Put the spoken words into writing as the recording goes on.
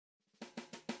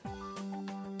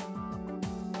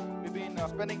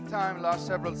spending time last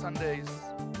several Sundays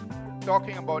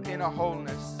talking about inner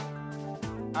wholeness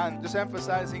and just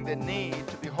emphasizing the need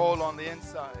to be whole on the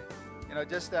inside.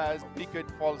 Just as we could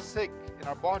fall sick in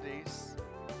our bodies,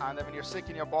 and then when you're sick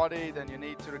in your body, then you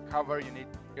need to recover,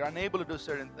 you're unable to do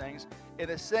certain things. In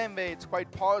the same way, it's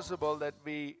quite possible that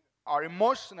we are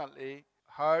emotionally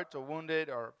hurt or wounded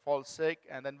or fall sick,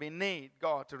 and then we need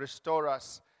God to restore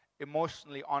us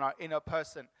emotionally on our inner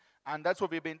person. And that's what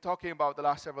we've been talking about the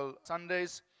last several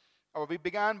Sundays. We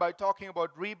began by talking about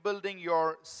rebuilding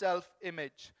your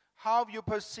self-image. How you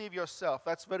perceive yourself,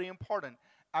 that's very important.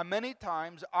 And many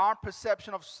times our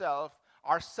perception of self,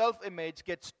 our self-image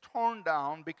gets torn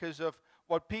down because of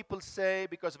what people say,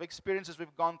 because of experiences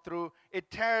we've gone through. It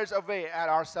tears away at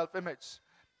our self-image.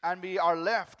 And we are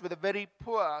left with a very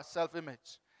poor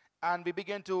self-image. And we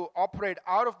begin to operate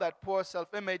out of that poor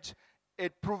self-image.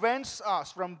 It prevents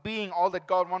us from being all that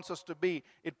God wants us to be.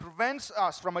 It prevents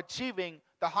us from achieving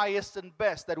the highest and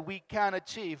best that we can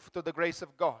achieve through the grace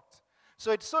of God.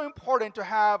 So it's so important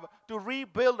to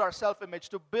rebuild our self-image,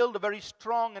 to build a very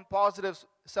strong and positive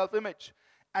self-image.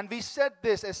 And we said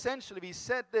this,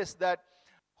 that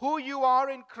who you are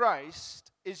in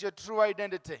Christ is your true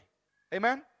identity.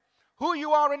 Amen? Who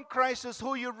you are in Christ is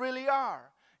who you really are.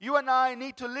 You and I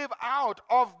need to live out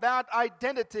of that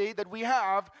identity that we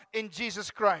have in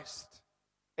Jesus Christ.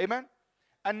 Amen?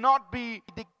 And not be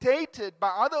dictated by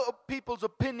other people's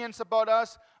opinions about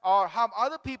us or how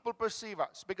other people perceive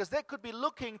us. Because they could be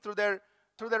looking through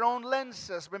their own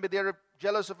lenses. Maybe they're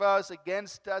jealous of us,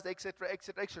 against us, etc.,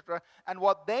 etc., etc. And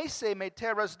what they say may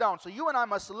tear us down. So you and I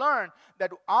must learn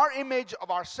that our image of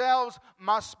ourselves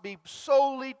must be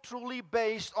solely, truly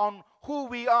based on who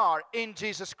we are in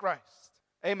Jesus Christ.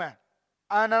 Amen.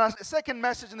 And in our second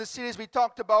message in the series, we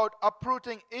talked about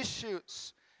uprooting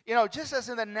issues. Just as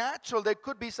in the natural, there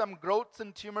could be some growths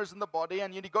and tumors in the body,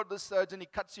 and you go to the surgeon, he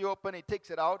cuts you open, he takes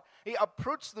it out. He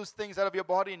uproots those things out of your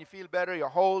body, and you feel better, you're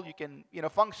whole, you can,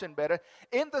 function better.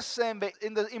 In the same way,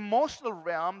 in the emotional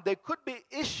realm, there could be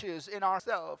issues in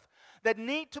ourselves that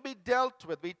need to be dealt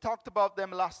with. We talked about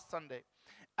them last Sunday.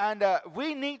 And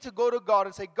we need to go to God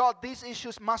and say, God, these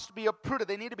issues must be uprooted.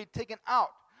 They need to be taken out.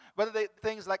 Whether they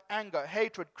things like anger,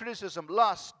 hatred, criticism,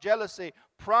 lust, jealousy,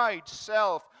 pride,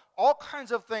 self, all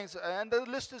kinds of things, and the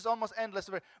list is almost endless,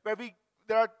 where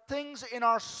there are things in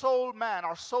our soul man,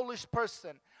 our soulish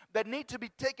person, that need to be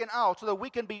taken out so that we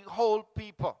can be whole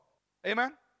people.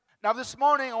 Amen? Now this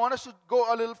morning, I want us to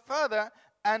go a little further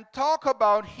and talk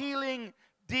about healing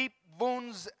deep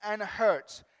wounds and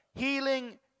hurts.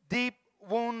 Healing deep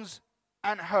wounds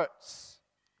and hurts.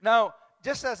 Now,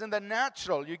 just as in the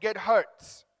natural, you get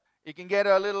hurts. You can get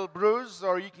a little bruise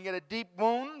or you can get a deep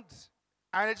wound,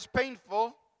 and it's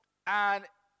painful, and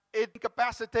it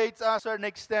incapacitates us to a certain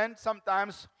extent,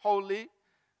 sometimes wholly.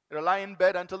 You lie in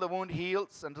bed until the wound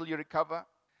heals, until you recover.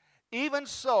 Even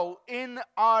so, in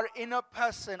our inner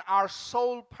person, our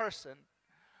soul person,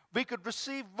 we could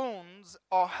receive wounds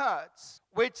or hurts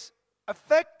which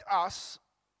affect us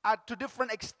to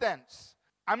different extents.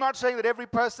 I'm not saying that every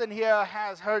person here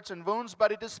has hurts and wounds,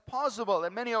 but it is possible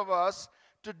that many of us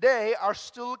today are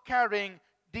still carrying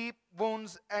deep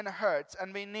wounds and hurts,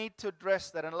 and we need to address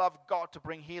that and love God to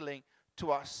bring healing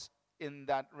to us in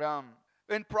that realm.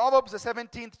 In Proverbs, the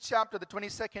 17th chapter, the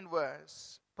 22nd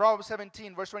verse, Proverbs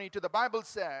 17, verse 22, the Bible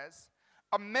says,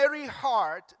 a merry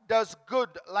heart does good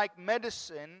like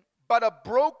medicine, but a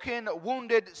broken,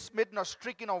 wounded, smitten, or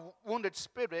stricken, or wounded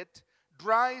spirit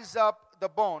dries up the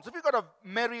bones. If you've got a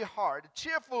merry heart, a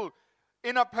cheerful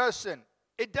inner person,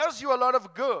 it does you a lot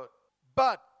of good.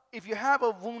 But if you have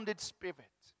a wounded spirit,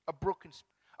 a broken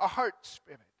spirit, a hurt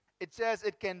spirit, it says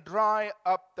it can dry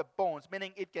up the bones,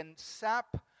 meaning it can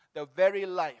sap the very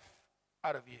life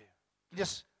out of you.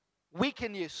 Just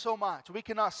weaken you so much,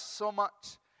 weaken us so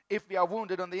much if we are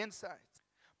wounded on the inside.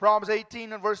 Proverbs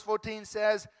 18 and verse 14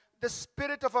 says, the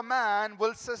spirit of a man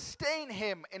will sustain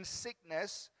him in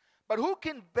sickness, but who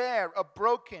can bear a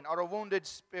broken or a wounded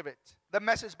spirit? The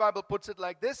Message Bible puts it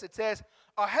like this. It says,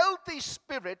 a healthy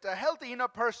spirit, a healthy inner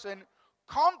person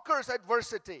conquers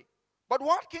adversity. But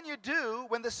what can you do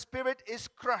when the spirit is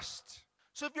crushed?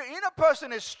 So if your inner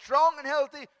person is strong and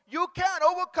healthy, you can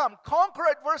overcome, conquer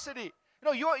adversity.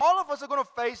 All of us are going to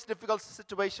face difficult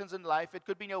situations in life. It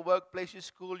could be in your workplace, your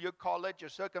school, your college,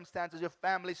 your circumstances, your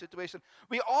family situation.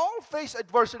 We all face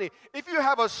adversity. If you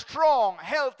have a strong,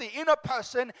 healthy inner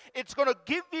person, it's going to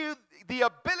give you the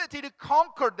ability to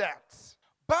conquer that.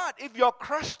 But if you're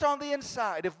crushed on the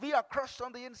inside, if we are crushed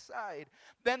on the inside,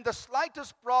 then the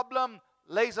slightest problem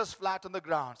lays us flat on the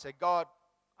ground. Say, God,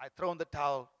 I throw in the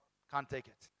towel, can't take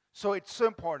it. So it's so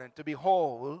important to be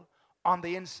whole on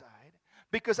the inside.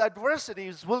 because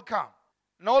adversities will come.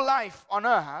 No life on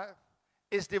earth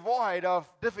is devoid of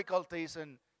difficulties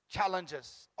and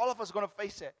challenges. All of us are going to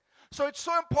face it. So it's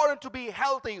so important to be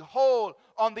healthy, whole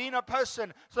on the inner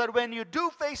person, so that when you do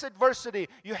face adversity,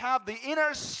 you have the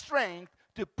inner strength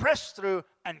to press through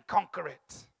and conquer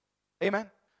it. Amen?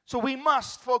 So we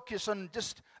must focus on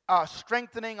just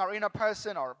strengthening our inner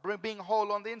person or being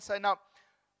whole on the inside. Now,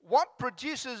 what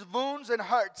produces wounds and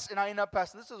hurts in our inner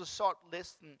person? This is a short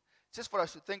list, and just for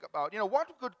us to think about. What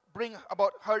could bring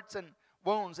about hurts and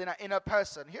wounds in our inner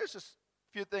person? Here's just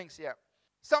a few things here.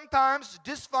 Sometimes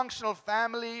dysfunctional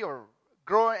family or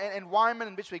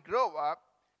environment in which we grow up,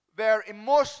 where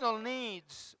emotional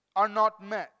needs are not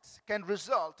met, can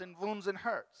result in wounds and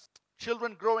hurts.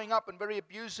 Children growing up in very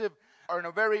abusive or in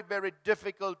a very, very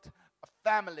difficult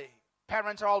family.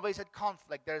 Parents are always at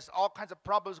conflict. There's all kinds of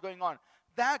problems going on.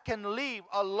 That can leave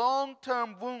a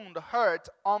long-term wound, hurt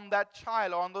on that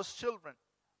child or on those children.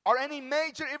 Or any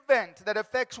major event that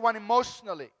affects one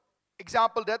emotionally.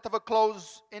 Example, death of a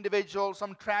close individual,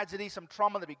 some tragedy, some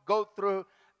trauma that we go through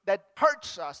that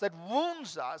hurts us, that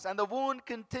wounds us, and the wound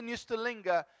continues to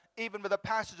linger even with the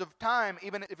passage of time,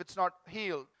 even if it's not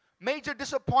healed. Major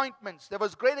disappointments. There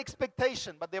was great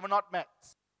expectation, but they were not met.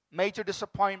 Major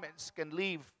disappointments can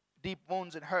leave deep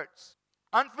wounds and hurts.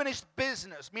 Unfinished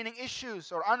business, meaning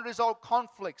issues or unresolved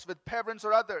conflicts with parents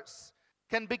or others,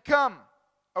 can become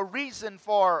a reason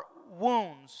for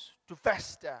wounds to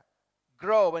fester,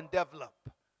 grow, and develop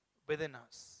within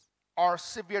us. Or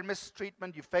severe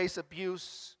mistreatment, you face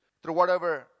abuse through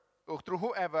whatever, or through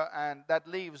whoever, and that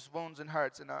leaves wounds and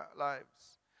hurts in our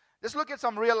lives. Let's look at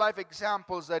some real life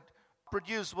examples that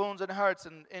produce wounds and hurts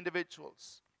in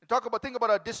individuals. Think about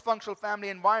a dysfunctional family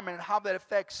environment and how that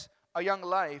affects a young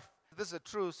life. This is a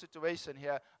true situation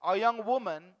here. A young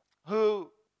woman who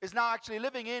is now actually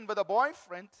living in with a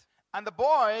boyfriend, and the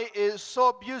boy is so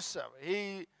abusive.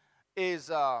 He is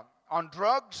on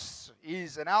drugs,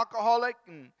 he's an alcoholic,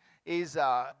 and he's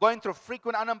going through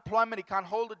frequent unemployment. He can't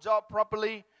hold a job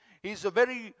properly. He's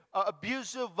very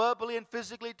abusive verbally and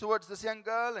physically towards this young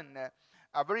girl, and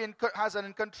has an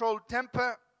uncontrolled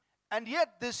temper. And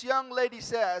yet this young lady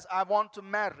says, I want to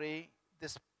marry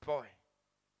this boy.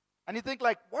 And you think,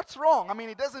 like, what's wrong? I mean,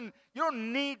 you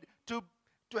don't need to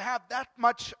have that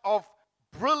much of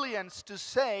brilliance to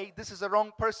say this is the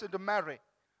wrong person to marry.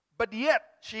 But yet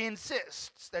she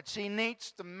insists that she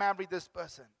needs to marry this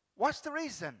person. What's the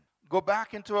reason? Go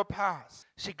back into her past.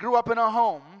 She grew up in a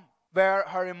home where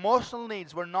her emotional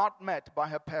needs were not met by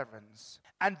her parents.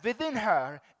 And within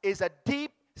her is a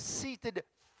deep-seated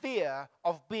fear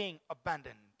of being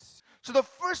abandoned. So the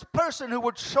first person who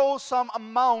would show some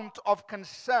amount of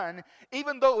concern,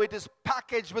 even though it is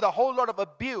packaged with a whole lot of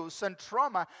abuse and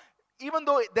trauma, even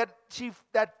though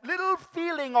that little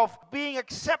feeling of being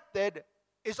accepted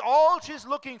is all she's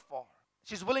looking for.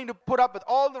 She's willing to put up with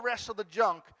all the rest of the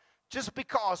junk just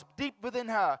because deep within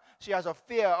her she has a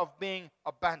fear of being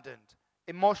abandoned.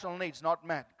 Emotional needs not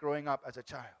met growing up as a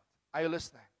child. Are you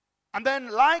listening? And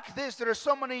then like this, there are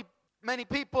so many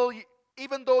people,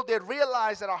 even though they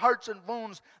realize there are hurts and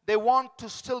wounds, they want to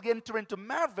still enter into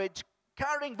marriage,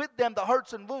 carrying with them the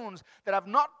hurts and wounds that have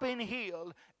not been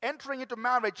healed, entering into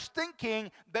marriage thinking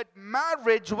that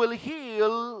marriage will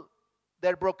heal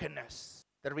their brokenness.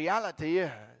 The reality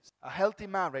is, a healthy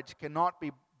marriage cannot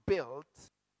be built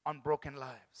on broken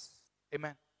lives.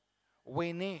 Amen.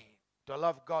 We need to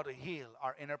love God to heal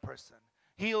our inner person,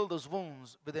 heal those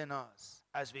wounds within us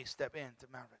as we step into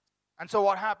marriage. And so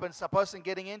what happens, a person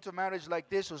getting into marriage like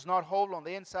this who's not whole on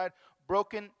the inside,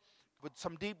 broken, with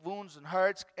some deep wounds and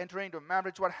hurts, entering into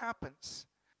marriage, what happens?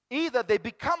 Either they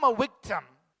become a victim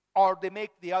or they make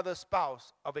the other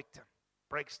spouse a victim.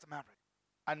 Breaks the marriage.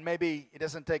 And maybe it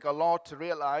doesn't take a lot to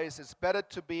realize it's better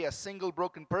to be a single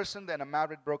broken person than a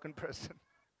married broken person.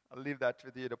 I'll leave that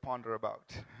with you to ponder about.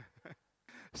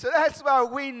 So that's why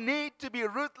we need to be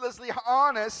ruthlessly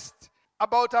honest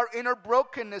about our inner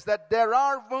brokenness, that there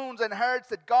are wounds and hurts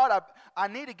that God, I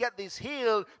need to get these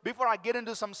healed before I get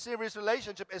into some serious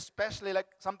relationship, especially like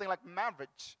something like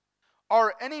marriage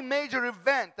or any major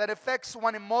event that affects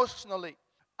one emotionally.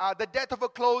 The death of a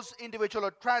close individual, or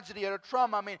tragedy, or a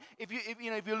trauma. I mean, if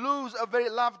you lose a very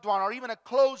loved one, or even a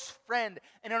close friend,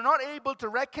 and you're not able to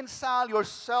reconcile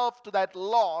yourself to that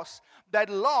loss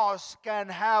can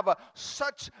have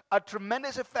such a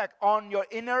tremendous effect on your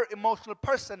inner emotional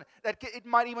person that it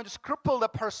might even just cripple the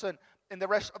person in the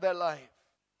rest of their life.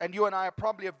 And you and I are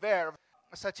probably aware of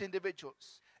such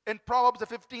individuals. In Proverbs, the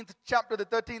 15th chapter, the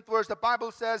 13th verse, the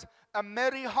Bible says, "A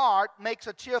merry heart makes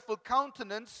a cheerful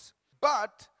countenance,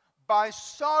 but by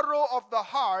sorrow of the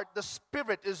heart, the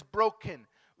spirit is broken."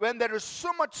 when there is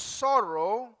so much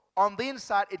sorrow on the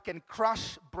inside, it can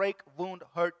crush, break, wound,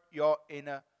 hurt your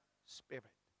inner spirit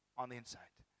on the inside.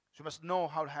 So you must know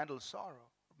how to handle sorrow.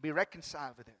 Be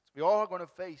reconciled with it. We all are going to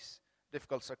face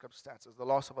difficult circumstances, the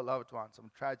loss of a loved one,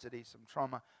 some tragedy, some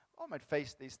trauma. We all might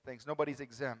face these things. Nobody's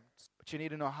exempt. But you need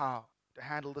to know how to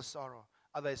handle the sorrow.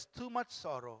 Otherwise, too much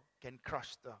sorrow can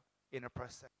crush the inner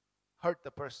person, hurt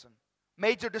the person.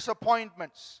 Major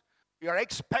disappointments. You are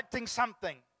expecting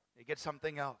something, you get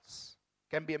something else.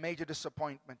 Can be a major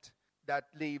disappointment that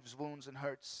leaves wounds and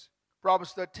hurts.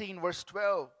 Proverbs 13 verse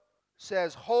 12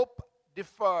 says, hope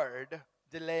deferred,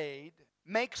 delayed,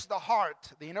 makes the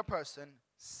heart, the inner person,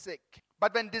 sick.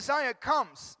 But when desire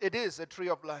comes, it is a tree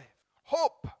of life.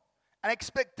 Hope and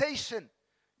expectation,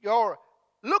 you're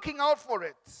looking out for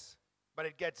it, but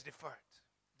it gets deferred,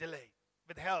 delayed,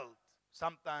 withheld,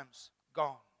 sometimes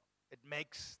gone. It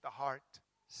makes the heart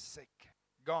sick,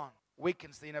 gone,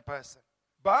 weakens the inner person.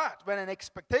 But when an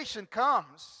expectation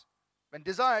comes, when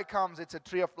desire comes, it's a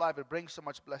tree of life. It brings so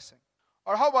much blessing.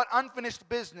 Or how about unfinished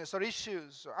business or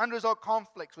issues or unresolved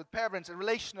conflicts with parents and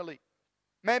relationally?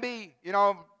 Maybe,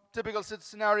 typical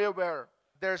scenario where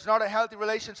there's not a healthy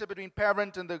relationship between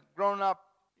parent and the grown-up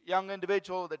young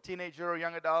individual, the teenager or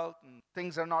young adult, and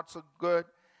things are not so good.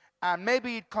 And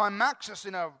maybe it climaxes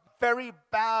in a very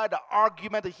bad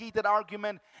argument, a heated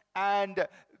argument, and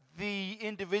the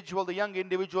young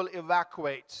individual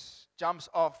evacuates, jumps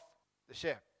off the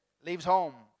ship, leaves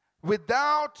home,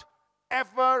 without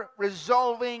ever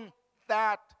resolving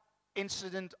that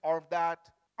incident or that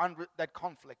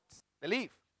conflict. They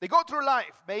leave. They go through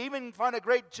life, may even find a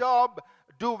great job,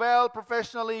 do well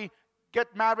professionally,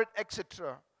 get married,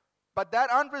 etc. But that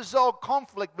unresolved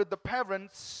conflict with the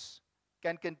parents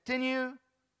can continue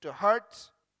to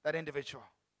hurt that individual.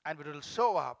 And it will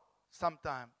show up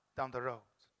sometime down the road,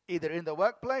 either in the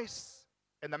workplace,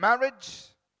 in the marriage,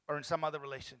 or in some other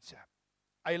relationship.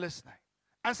 Are you listening?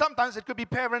 And sometimes it could be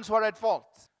parents who are at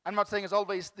fault. I'm not saying it's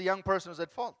always the young person who's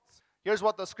at fault. Here's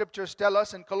what the scriptures tell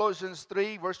us in Colossians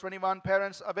 3, verse 21.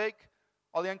 Parents, awake.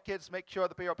 All young kids, make sure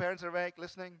that your parents are awake,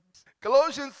 listening.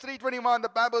 Colossians 3:21, the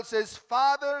Bible says,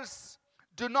 fathers,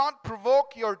 do not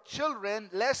provoke your children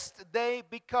lest they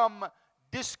become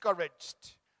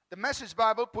discouraged. The Message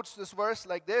Bible puts this verse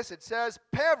like this. It says,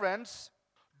 parents,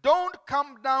 don't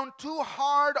come down too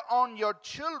hard on your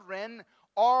children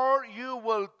or you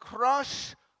will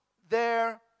crush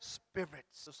their spirits.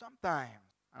 So sometimes,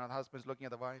 I know the husband's looking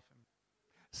at the wife.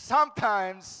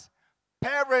 Sometimes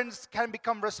parents can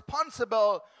become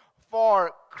responsible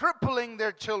for crippling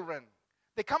their children.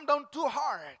 They come down too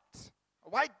hard.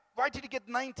 Why did you get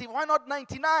 90? Why not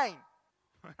 99?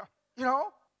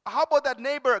 How about that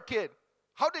neighbor kid?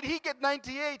 How did he get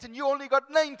 98 and you only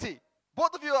got 90?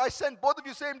 I sent both of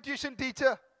you same tuition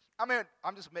teacher. I mean,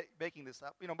 I'm just making this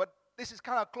up, but this is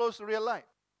kind of close to real life.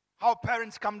 How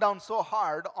parents come down so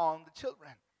hard on the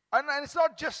children. And it's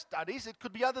not just studies, it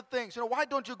could be other things. Why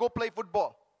don't you go play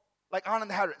football like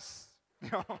Anand Harris?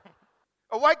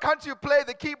 Or why can't you play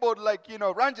the keyboard like,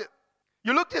 Ranjit?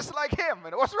 You look just like him,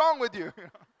 and what's wrong with you?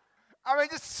 I mean,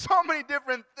 just so many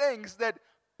different things that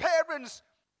parents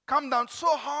come down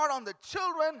so hard on the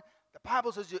children. The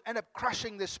Bible says you end up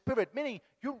crushing their spirit, meaning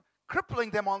you're crippling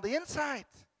them on the inside.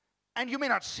 And you may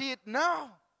not see it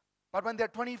now, but when they're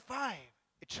 25,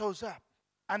 it shows up.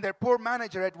 And their poor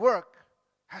manager at work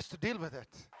has to deal with it.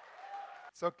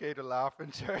 It's okay to laugh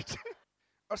in church.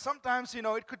 Or sometimes,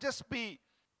 it could just be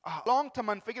a long-term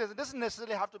unforgiveness. It doesn't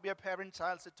necessarily have to be a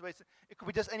parent-child situation. It could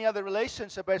be just any other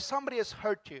relationship where somebody has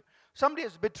hurt you. Somebody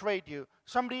has betrayed you.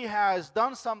 Somebody has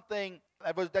done something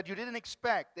that you didn't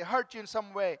expect. They hurt you in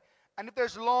some way. And if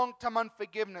there's long-term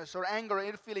unforgiveness or anger or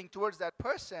ill feeling towards that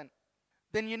person,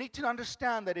 then you need to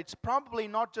understand that it's probably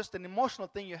not just an emotional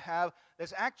thing you have.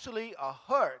 There's actually a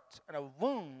hurt and a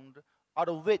wound out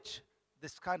of which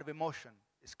this kind of emotion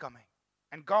is coming.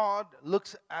 And God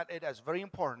looks at it as very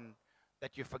important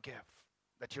that you forgive,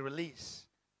 that you release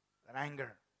that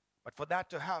anger. But for that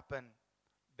to happen,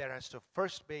 there has to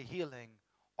first be healing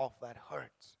of that hurt,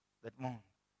 that wound.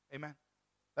 Amen?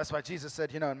 That's why Jesus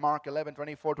said, in Mark 11,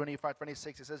 24, 25,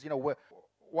 26, he says,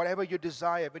 whatever you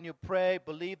desire, when you pray,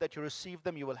 believe that you receive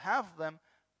them, you will have them.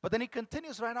 But then he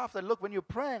continues right after, look, when you're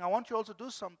praying, I want you also to do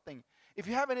something. If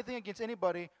you have anything against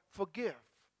anybody, forgive.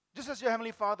 Just as your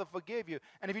Heavenly Father forgave you.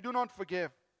 And if you do not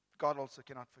forgive, God also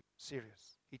cannot forgive.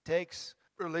 Serious. He takes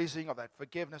releasing of that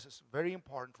forgiveness is very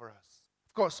important for us.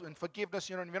 Of course, in forgiveness,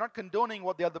 we're not condoning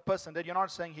what the other person did. You're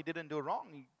not saying he didn't do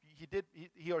wrong.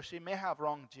 He or she may have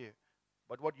wronged you.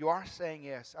 But what you are saying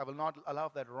is, I will not allow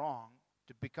that wrong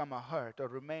to become a hurt or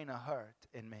remain a hurt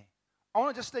in me. I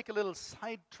want to just take a little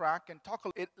sidetrack and talk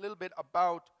a little bit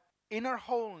about inner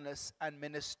wholeness and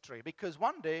ministry. Because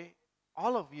one day,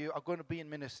 all of you are going to be in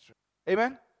ministry.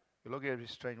 Amen? You look at me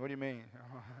strange. What do you mean?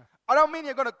 I don't mean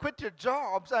you're going to quit your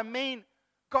jobs. I mean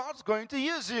God's going to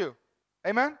use you.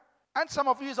 Amen? And some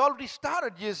of you has already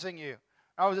started using you.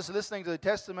 I was just listening to the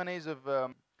testimonies of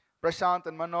Prashant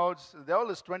and Manoj. They're all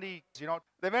just 20,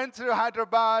 They went through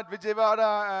Hyderabad,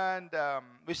 Vijayawada, and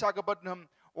Visakhapatnam.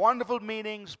 Wonderful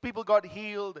meetings. People got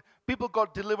healed. People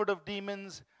got delivered of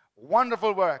demons.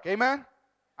 Wonderful work. Amen?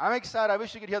 I'm excited. I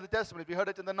wish you could hear the testimony. We heard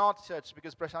it in the North Church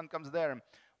because Prashant comes there.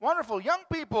 Wonderful young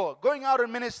people going out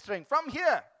and ministering from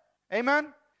here.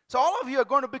 Amen? So all of you are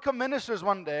going to become ministers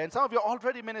one day, and some of you are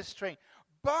already ministering.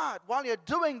 But while you're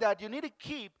doing that, you need to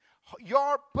keep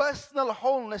your personal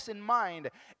wholeness in mind.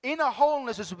 Inner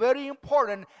wholeness is very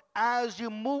important as you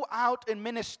move out in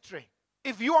ministry.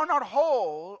 If you are not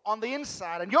whole on the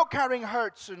inside and you're carrying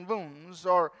hurts and wounds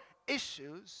or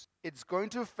issues, it's going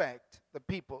to affect the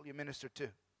people you minister to.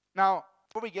 Now,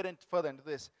 before we get further into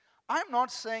this, I'm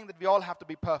not saying that we all have to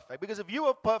be perfect, because if you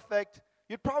were perfect,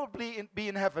 you'd probably be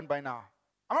in heaven by now.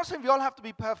 I'm not saying we all have to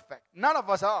be perfect. None of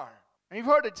us are. And you've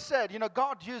heard it said,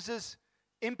 God uses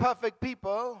imperfect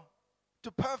people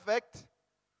to perfect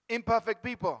imperfect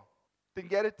people. Didn't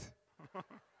get it?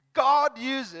 God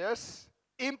uses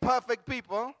imperfect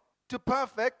people to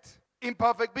perfect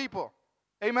imperfect people.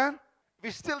 Amen? If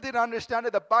you still didn't understand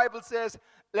it, the Bible says,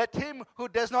 let him who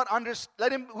does not understand,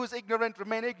 let him who is ignorant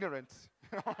remain ignorant.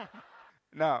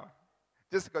 No,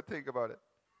 just go think about it.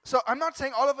 So I'm not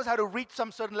saying all of us have to reach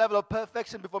some certain level of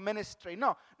perfection before ministry.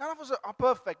 No, none of us are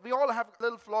perfect. We all have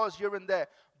little flaws here and there.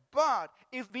 But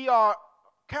if we are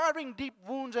carrying deep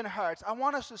wounds and hurts, I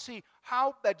want us to see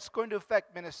how that's going to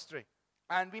affect ministry.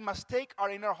 And we must take our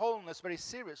inner wholeness very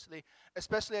seriously,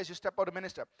 especially as you step out to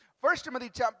minister. 1 Timothy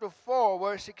chapter 4,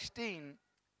 verse 16,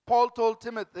 Paul told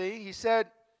Timothy, he said,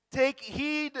 take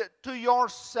heed to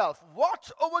yourself.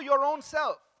 Watch over your own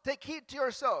self. Take heed to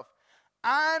yourself.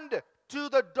 And to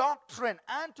the doctrine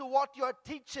and to what you're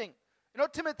teaching.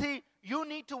 Timothy, you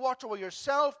need to watch over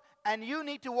yourself and you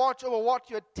need to watch over what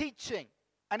you're teaching.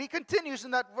 And he continues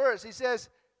in that verse. He says,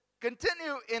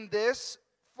 continue in this,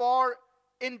 for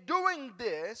in doing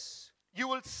this, you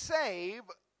will save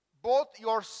both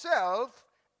yourself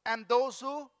and those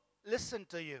who listen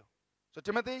to you. So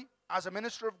Timothy, as a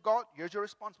minister of God, here's your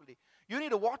responsibility. You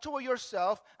need to watch over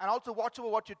yourself and also watch over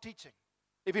what you're teaching.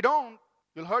 If you don't,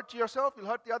 you'll hurt yourself, you'll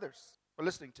hurt the others for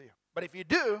listening to you. But if you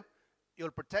do,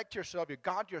 you'll protect yourself, you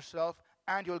guard yourself,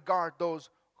 and you'll guard those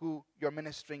who you're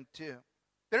ministering to.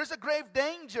 There is a grave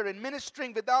danger in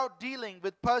ministering without dealing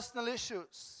with personal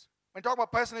issues. When I talk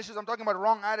about personal issues, I'm talking about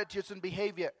wrong attitudes and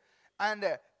behavior. And,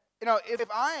 if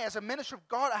I, as a minister of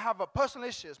God, I have a personal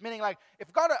issues, meaning like, if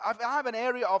I have an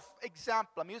area of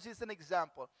example, I'm using this as an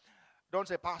example. Don't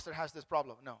say, pastor has this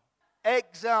problem. No.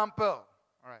 Example.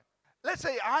 All right. Let's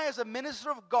say I, as a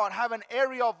minister of God, have an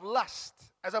area of lust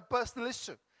as a personal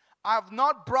issue. I have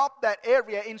not brought that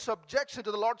area in subjection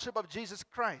to the Lordship of Jesus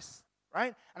Christ,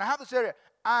 right? And I have this area,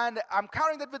 and I'm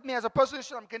carrying that with me as a personal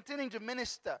issue. I'm continuing to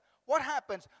minister. What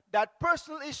happens? That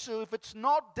personal issue, if it's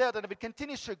not dead and if it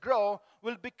continues to grow,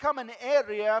 will become an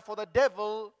area for the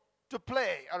devil to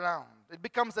play around. It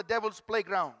becomes the devil's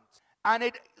playground. And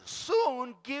it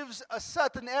soon gives a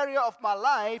certain area of my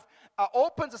life,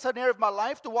 opens a certain area of my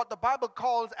life to what the Bible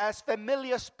calls as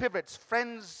familiar spirits,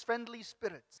 friendly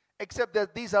spirits. Except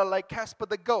that these are like Casper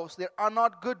the Ghost. They are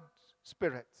not good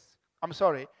spirits. I'm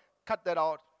sorry, cut that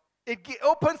out. It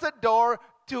opens the door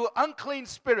to unclean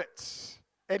spirits.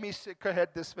 Let me shake her head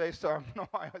this way so I know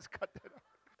why I was cut that out.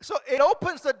 So it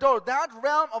opens the door. That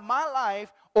realm of my life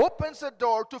opens the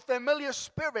door to familiar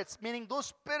spirits, meaning those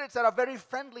spirits that are very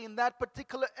friendly in that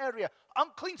particular area.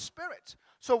 Unclean spirits.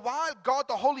 So while God,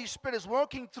 the Holy Spirit, is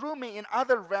working through me in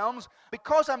other realms,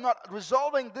 because I'm not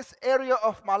resolving this area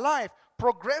of my life,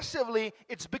 progressively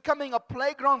it's becoming a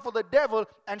playground for the devil,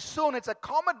 and soon it's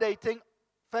accommodating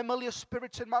familiar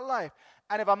spirits in my life.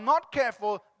 And if I'm not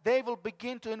careful, they will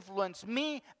begin to influence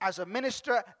me as a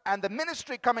minister, and the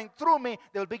ministry coming through me,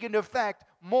 they will begin to affect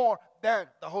more than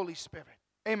the Holy Spirit.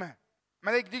 Amen.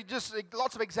 I mean, just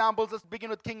lots of examples. Let's begin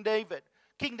with King David.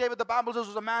 King David, the Bible says,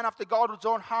 was a man after God's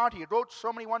own heart. He wrote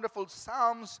so many wonderful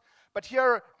psalms. But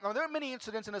here, now there are many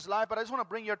incidents in his life, but I just want to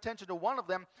bring your attention to one of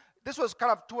them. This was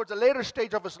kind of towards the later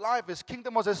stage of his life. His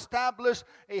kingdom was established.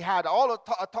 He had all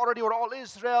authority over all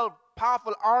Israel,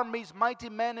 powerful armies, mighty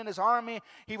men in his army.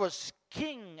 He was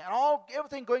king and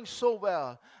everything going so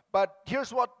well. But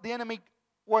here's what the enemy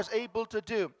was able to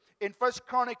do. In 1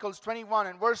 Chronicles 21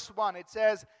 and verse 1, it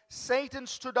says, Satan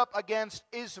stood up against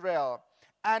Israel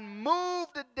and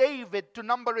moved David to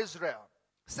number Israel.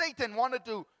 Satan wanted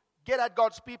to get at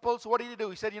God's people, so what did he do?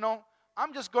 He said,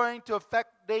 I'm just going to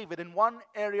affect David in one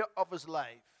area of his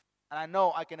life, and I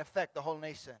know I can affect the whole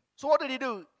nation. So what did he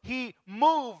do? He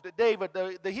moved David.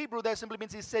 The Hebrew there simply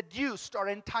means he seduced or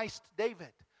enticed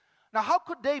David. Now, how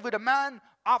could David, a man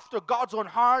after God's own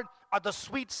heart, the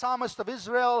sweet psalmist of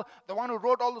Israel, the one who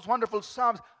wrote all those wonderful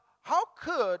psalms, how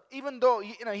could, even though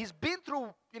he's been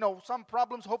through some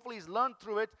problems, hopefully he's learned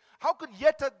through it, how could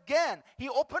yet again he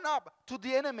open up to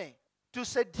the enemy to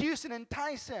seduce and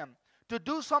entice him to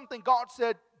do something God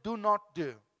said do not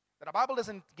do? The Bible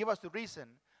doesn't give us the reason,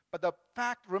 but the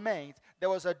fact remains there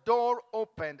was a door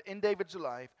opened in David's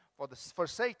life for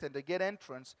Satan to get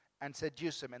entrance and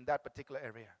seduce him in that particular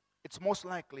area. It's most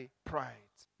likely pride.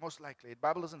 Most likely. The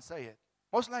Bible doesn't say it.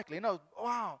 Most likely,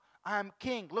 wow, I am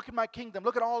king. Look at my kingdom.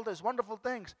 Look at all these wonderful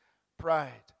things. Pride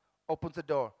opens the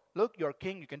door. Look, you're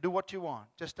king. You can do what you want.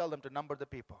 Just tell them to number the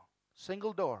people.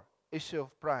 Single door. Issue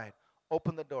of pride.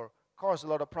 Open the door. Caused a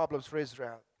lot of problems for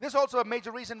Israel. This is also a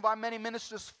major reason why many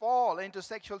ministers fall into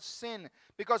sexual sin,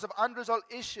 because of unresolved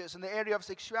issues in the area of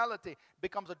sexuality.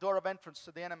 Becomes a door of entrance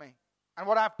to the enemy. And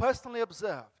what I've personally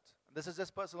observed, this is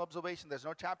just personal observation, there's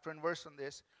no chapter and verse on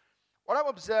this. What I've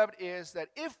observed is that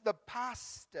if the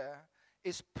pastor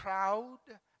is proud,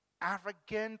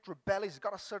 arrogant, rebellious, he's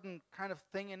got a certain kind of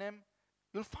thing in him,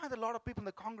 you'll find a lot of people in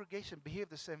the congregation behave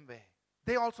the same way.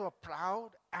 They also are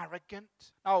proud, arrogant.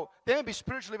 Now, they may be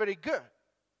spiritually very good,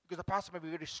 because the pastor may be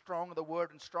very strong in the word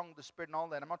and strong in the spirit and all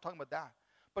that. I'm not talking about that.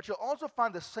 But you'll also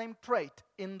find the same trait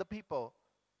in the people.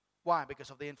 Why? Because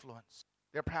of the influence.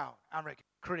 They're proud, arrogant,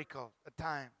 critical at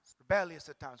times, rebellious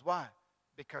at times. Why?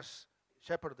 Because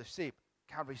shepherd of the sheep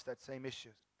carries that same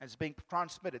issues. And it's being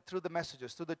transmitted through the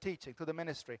messages, through the teaching, through the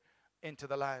ministry, into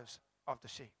the lives of the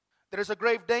sheep. There is a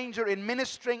grave danger in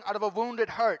ministering out of a wounded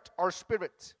heart or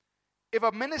spirit. If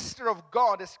a minister of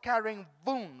God is carrying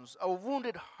wounds, a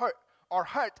wounded hurt or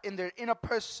hurt in their inner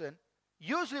person,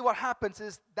 usually what happens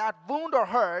is that wound or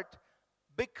hurt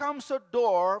becomes a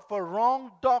door for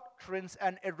wrong doctrines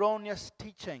and erroneous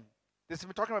teaching.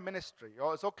 We're talking about ministry.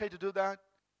 It's okay to do that?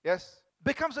 Yes?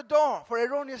 Becomes a door for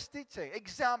erroneous teaching.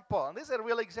 Example, and these are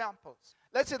real examples.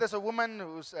 Let's say there's a woman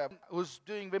who's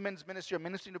doing women's ministry or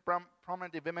ministering to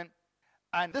prominent women,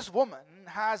 and this woman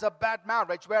has a bad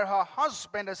marriage where her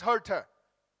husband has hurt her.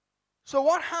 So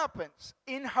what happens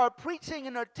in her preaching,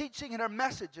 in her teaching, in her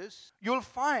messages, you'll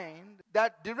find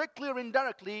that directly or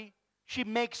indirectly, she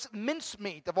makes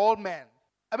mincemeat of all men.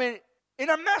 I mean, in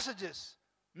her messages,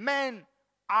 men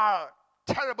are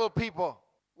terrible people.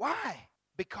 Why?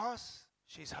 Because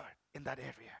she's hurt in that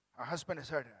area. Her husband has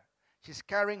hurt her. She's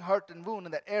carrying hurt and wound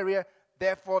in that area.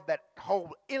 Therefore, that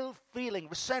whole ill feeling,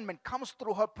 resentment comes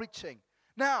through her preaching.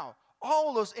 Now,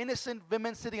 all those innocent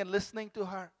women sitting and listening to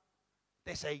her,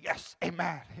 they say, yes,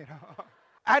 amen,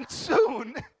 And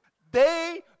soon,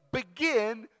 they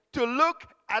begin to look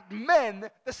at men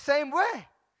the same way.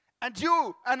 And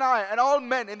you and I and all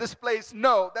men in this place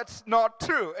know that's not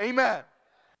true. Amen.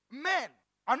 Men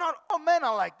are not all men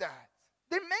are like that.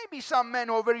 There may be some men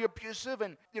who are very abusive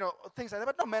and things like that,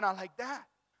 but no men are like that.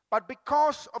 But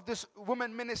because of this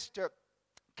woman minister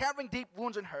carrying deep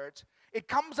wounds and hurts, it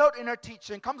comes out in her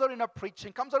teaching, comes out in her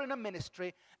preaching, comes out in her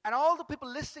ministry, and all the people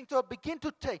listening to her begin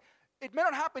to take. It may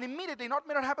not happen immediately,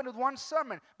 may not happen with one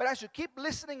sermon, but as you keep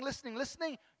listening,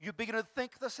 you begin to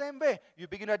think the same way. You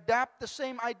begin to adapt the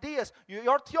same ideas.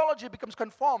 Your theology becomes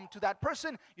conformed to that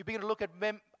person. You begin to look at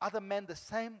other men the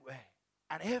same way.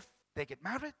 And if they get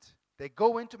married, they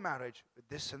go into marriage with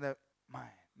this in their mind.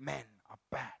 Men are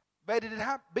bad. Where did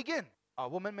it begin? A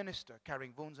woman minister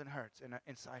carrying wounds and hurts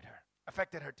inside her.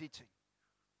 Affected her teaching.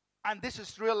 And this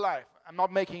is real life. I'm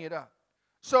not making it up.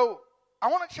 So, I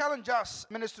want to challenge us,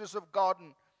 ministers of God,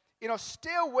 and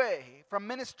stay away from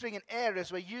ministering in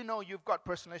areas where you've got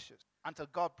personal issues until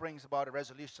God brings about a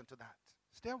resolution to that.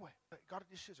 Stay away. You got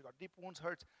issues, you got deep wounds,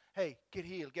 hurts. Hey, get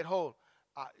healed, get whole.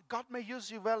 God may use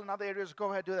you well in other areas.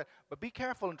 Go ahead, do that. But be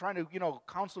careful in trying to,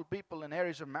 counsel people in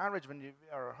areas of marriage when you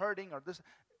are hurting or this.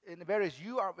 In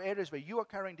areas where you are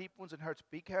carrying deep wounds and hurts.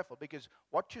 Be careful, because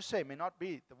what you say may not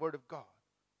be the word of God.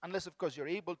 Unless, of course, you're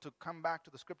able to come back to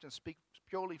the scripture and speak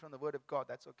purely from the word of God.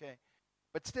 That's okay.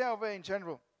 But stay away in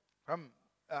general from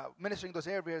ministering those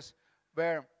areas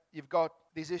where you've got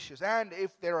these issues. And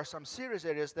if there are some serious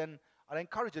areas, then I'd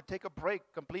encourage you to take a break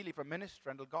completely from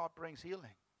ministry until God brings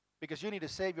healing. Because you need to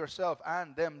save yourself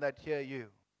and them that hear you.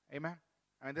 Amen?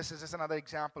 I mean, this is just another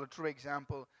example, a true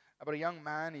example about a young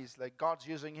man. He's like, God's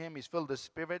using him. He's filled with the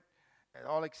Spirit.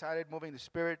 All excited, moving the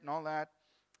Spirit and all that.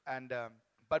 And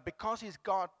but because he's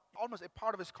got almost a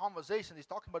part of his conversation. He's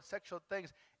talking about sexual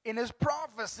things. In his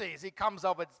prophecies, he comes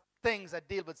up with things that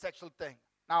deal with sexual things.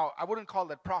 Now, I wouldn't call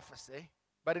that prophecy,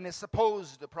 but in his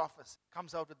supposed prophecy,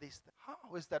 comes out with these things.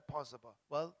 How is that possible?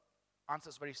 Well, answer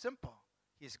is very simple.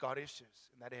 He's got issues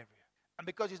in that area. And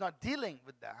because he's not dealing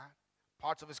with that,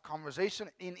 parts of his conversation,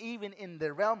 even in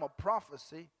the realm of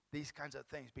prophecy, these kinds of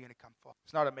things begin to come forth.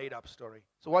 It's not a made-up story.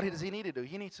 So what does he need to do?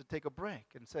 He needs to take a break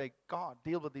and say, God,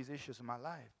 deal with these issues in my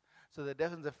life so that it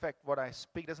doesn't affect what I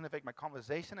speak, doesn't affect my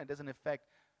conversation, it doesn't affect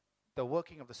the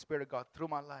working of the Spirit of God through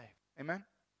my life. Amen?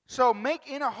 So make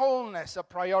inner wholeness a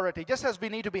priority. Just as we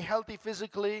need to be healthy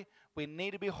physically, we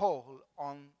need to be whole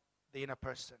on the inner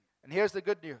person. And here's the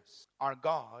good news. Our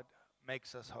God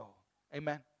makes us whole.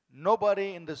 Amen?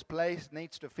 Nobody in this place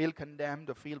needs to feel condemned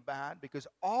or feel bad, because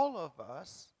all of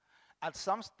us at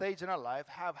some stage in our life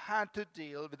have had to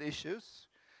deal with issues,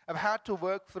 have had to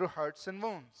work through hurts and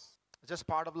wounds. It's just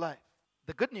part of life.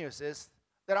 The good news is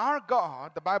that our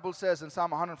God, the Bible says in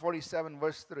Psalm 147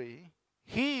 verse 3,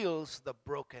 heals the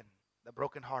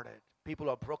brokenhearted. People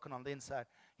are broken on the inside.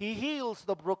 He heals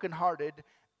the brokenhearted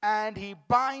and he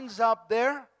binds up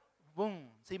their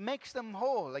wounds. He makes them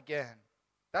whole again.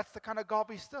 That's the kind of God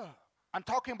we serve. I'm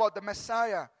talking about the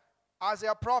Messiah.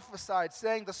 Isaiah prophesied,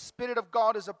 saying, the Spirit of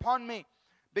God is upon me,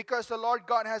 because the Lord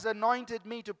God has anointed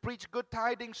me to preach good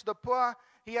tidings to the poor.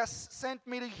 He has sent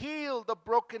me to heal the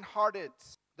brokenhearted,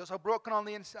 those who are broken on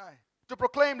the inside, to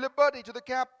proclaim liberty to the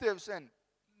captives and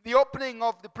the opening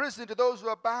of the prison to those who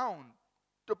are bound,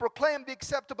 to proclaim the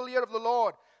acceptable year of the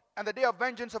Lord and the day of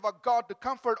vengeance of our God, to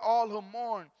comfort all who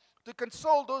mourn, to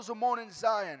console those who mourn in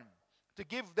Zion, to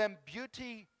give them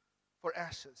beauty for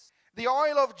ashes, the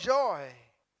oil of joy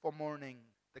for mourning,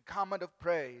 the garment of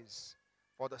praise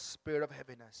for the spirit of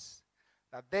heaviness,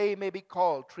 that they may be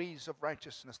called trees of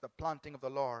righteousness, the planting of the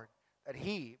Lord, that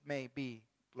he may be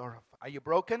glorified. Are you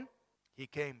broken? He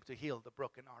came to heal the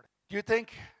brokenhearted. Do you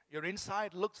think your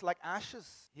inside looks like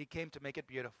ashes? He came to make it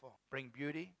beautiful, bring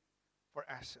beauty for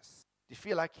ashes. Do you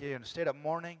feel like you're in a state of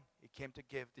mourning? He came to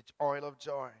give the oil of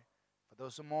joy for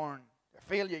those who mourn. You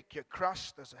feel you're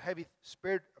crushed, there's a heavy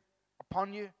spirit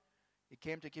upon you. He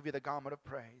came to give you the garment of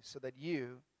praise so that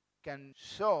you can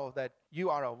show that you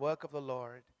are a work of the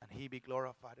Lord and he be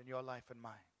glorified in your life and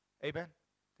mine. Amen?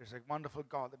 There's a wonderful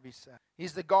God that we serve.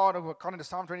 He's the God who, according to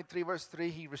Psalm 23 verse 3,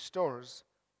 he restores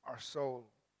our soul.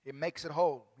 He makes it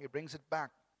whole. He brings it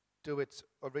back to its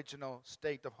original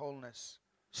state of wholeness.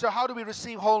 So how do we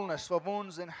receive wholeness for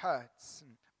wounds and hurts?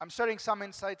 I'm sharing some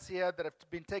insights here that have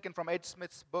been taken from Ed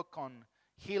Smith's book on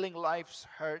healing life's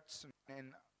hurts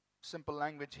in simple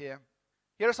language here.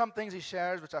 Here are some things he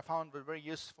shares which I found were very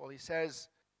useful. He says,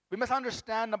 we must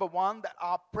understand, number one, that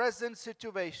our present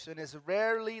situation is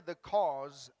rarely the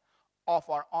cause of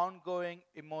our ongoing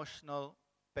emotional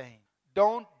pain.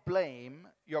 Don't blame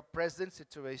your present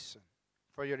situation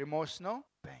for your emotional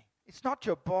pain. It's not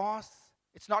your boss.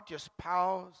 It's not your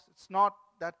spouse. It's not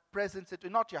that present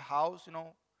situation, not your house,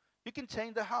 You can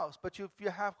change the house, but if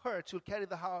you have hurts, you'll carry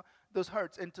those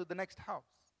hurts into the next house.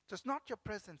 It's not your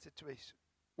present situation.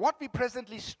 What we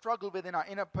presently struggle with in our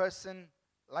inner person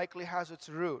likely has its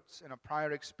roots in a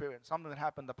prior experience, something that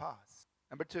happened in the past.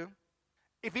 Number two,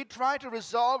 if we try to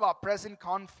resolve our present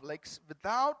conflicts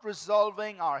without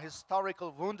resolving our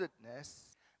historical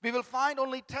woundedness, we will find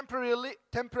only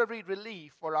temporary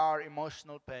relief for our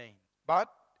emotional pain. But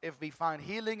if we find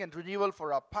healing and renewal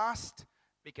for our past,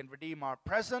 we can redeem our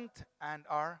present and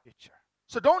our future.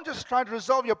 So don't just try to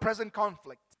resolve your present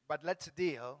conflict, but let's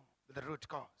deal with the root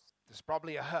cause. There's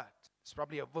probably a hurt. There's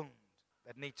probably a wound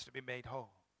that needs to be made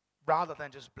whole, rather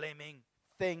than just blaming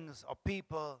things or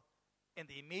people in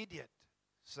the immediate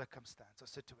circumstance or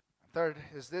situation. Third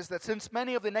is this, that since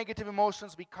many of the negative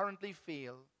emotions we currently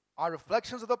feel are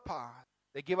reflections of the past,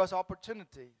 they give us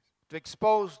opportunities to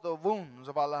expose the wounds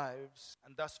of our lives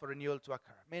and thus for renewal to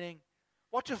occur. Meaning,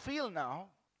 what you feel now,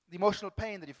 the emotional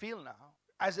pain that you feel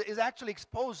now, is actually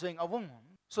exposing a wound.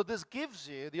 So this gives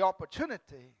you the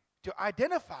opportunity to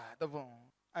identify the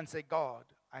wound and say, God,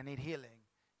 I need healing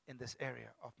in this area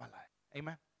of my life.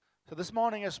 Amen. So this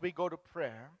morning as we go to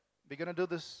prayer, we're going to do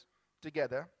this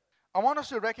together. I want us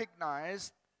to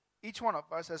recognize, each one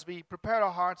of us, as we prepare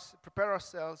our hearts, prepare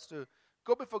ourselves to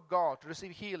go before God to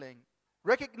receive healing.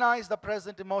 Recognize the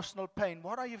present emotional pain.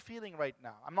 What are you feeling right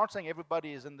now? I'm not saying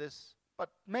everybody is in this, but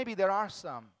maybe there are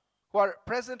some who are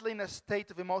presently in a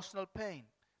state of emotional pain.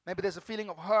 Maybe there's a feeling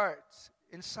of hurt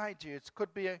inside you. It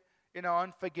could be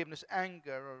unforgiveness,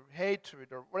 anger, or hatred,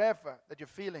 or whatever that you're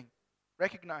feeling.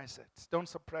 Recognize it. Don't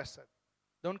suppress it.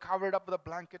 Don't cover it up with a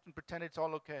blanket and pretend it's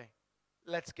all okay.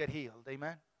 Let's get healed.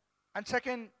 Amen. And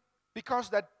second, Because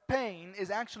that pain is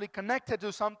actually connected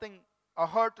to something, a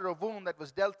hurt or a wound that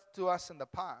was dealt to us in the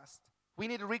past. We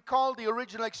need to recall the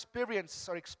original experience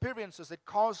or experiences that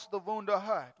caused the wound or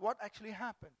hurt. What actually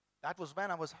happened? That was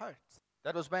when I was hurt.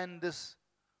 That was when this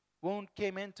wound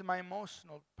came into my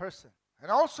emotional person.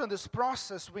 And also in this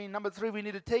process, number 3, we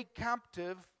need to take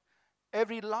captive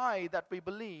every lie that we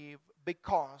believe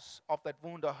because of that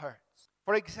wound or hurt.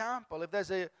 For example, if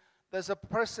there's a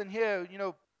person here,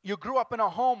 you grew up in a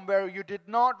home where you did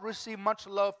not receive much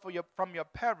love from your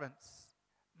parents.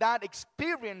 That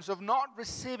experience of not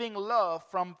receiving love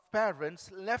from parents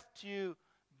left you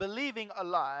believing a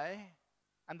lie,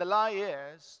 and the lie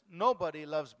is, nobody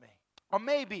loves me. Or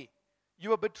maybe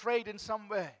you were betrayed in some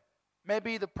way.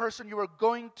 Maybe the person you were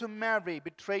going to marry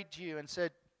betrayed you and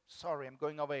said, sorry, I'm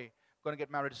going away. I'm going to get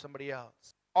married to somebody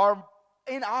else. Or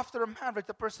after a marriage,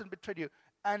 the person betrayed you.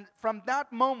 And from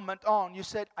that moment on, you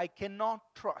said, I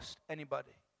cannot trust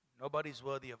anybody. Nobody's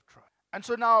worthy of trust. And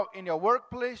so now in your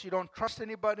workplace, you don't trust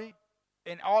anybody.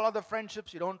 In all other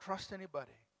friendships, you don't trust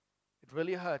anybody. It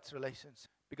really hurts relations.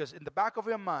 Because in the back of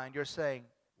your mind, you're saying,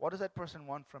 what does that person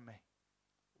want from me?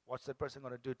 What's that person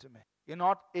going to do to me? You're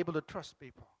not able to trust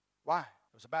people. Why?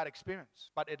 It was a bad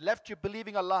experience. But it left you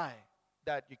believing a lie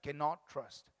that you cannot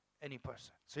trust any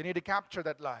person. So you need to capture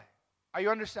that lie. Are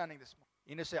you understanding this?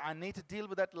 You need to say, I need to deal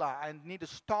with that lie. I need to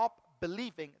stop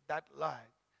believing that lie.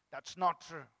 That's not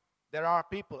true. There are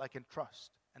people I can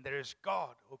trust. And there is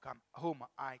God whom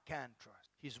I can trust.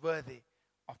 He's worthy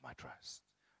of my trust.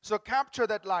 So capture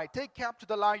that lie. Take capture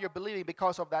the lie you're believing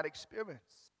because of that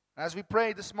experience. As we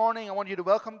pray this morning, I want you to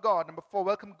welcome God. Number 4,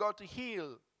 welcome God to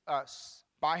heal us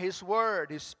by His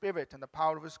Word, His Spirit, and the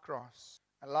power of His cross.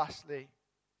 And lastly,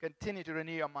 continue to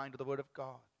renew your mind to the Word of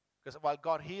God. Because while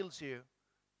God heals you,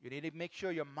 you need to make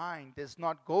sure your mind does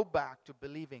not go back to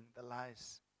believing the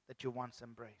lies that you once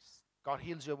embraced. God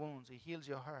heals your wounds. He heals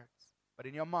your hurts. But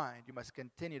in your mind, you must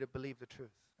continue to believe the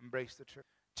truth. Embrace the truth.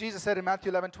 Jesus said in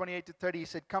Matthew 11:28-30, He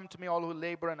said, come to me all who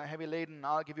labor and are heavy laden, and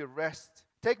I'll give you rest.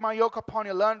 Take my yoke upon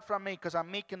you, learn from me, because I'm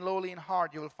meek and lowly in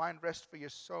heart. You will find rest for your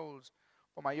souls.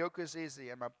 For my yoke is easy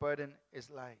and my burden is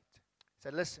light. He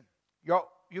said, listen,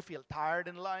 you feel tired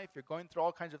in life. You're going through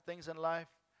all kinds of things in life.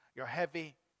 You're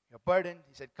heavy. You're burdened.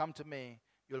 He said, come to me.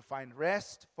 You'll find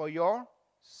rest for your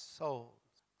souls.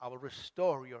 I will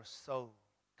restore your soul.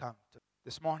 Come to me.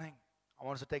 This morning, I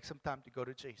want us to take some time to go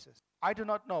to Jesus. I do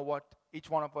not know what each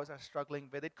one of us are struggling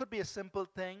with. It could be a simple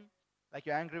thing, like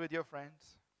you're angry with your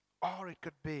friends. Or it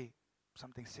could be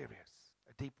something serious,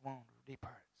 a deep wound, deep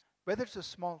hurt. Whether it's a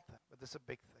small thing, whether it's a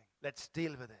big thing, let's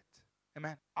deal with it.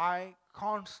 Amen. I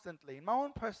constantly, in my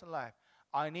own personal life,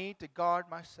 I need to guard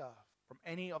myself from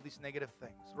any of these negative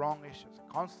things, wrong issues.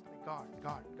 Constantly guard.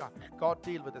 God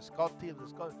deal with this. God deal with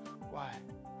this. God. Why?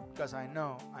 Because I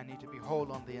know I need to be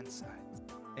whole on the inside.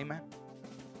 Amen.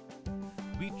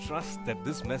 We trust that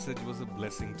this message was a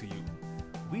blessing to you.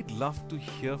 We'd love to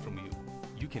hear from you.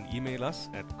 You can email us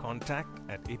at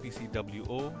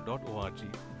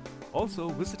contact@apcwo.org. Also,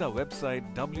 visit our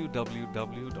website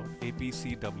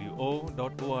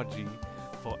www.apcwo.org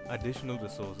for additional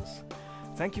resources.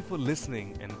 Thank you for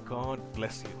listening, and God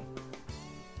bless you.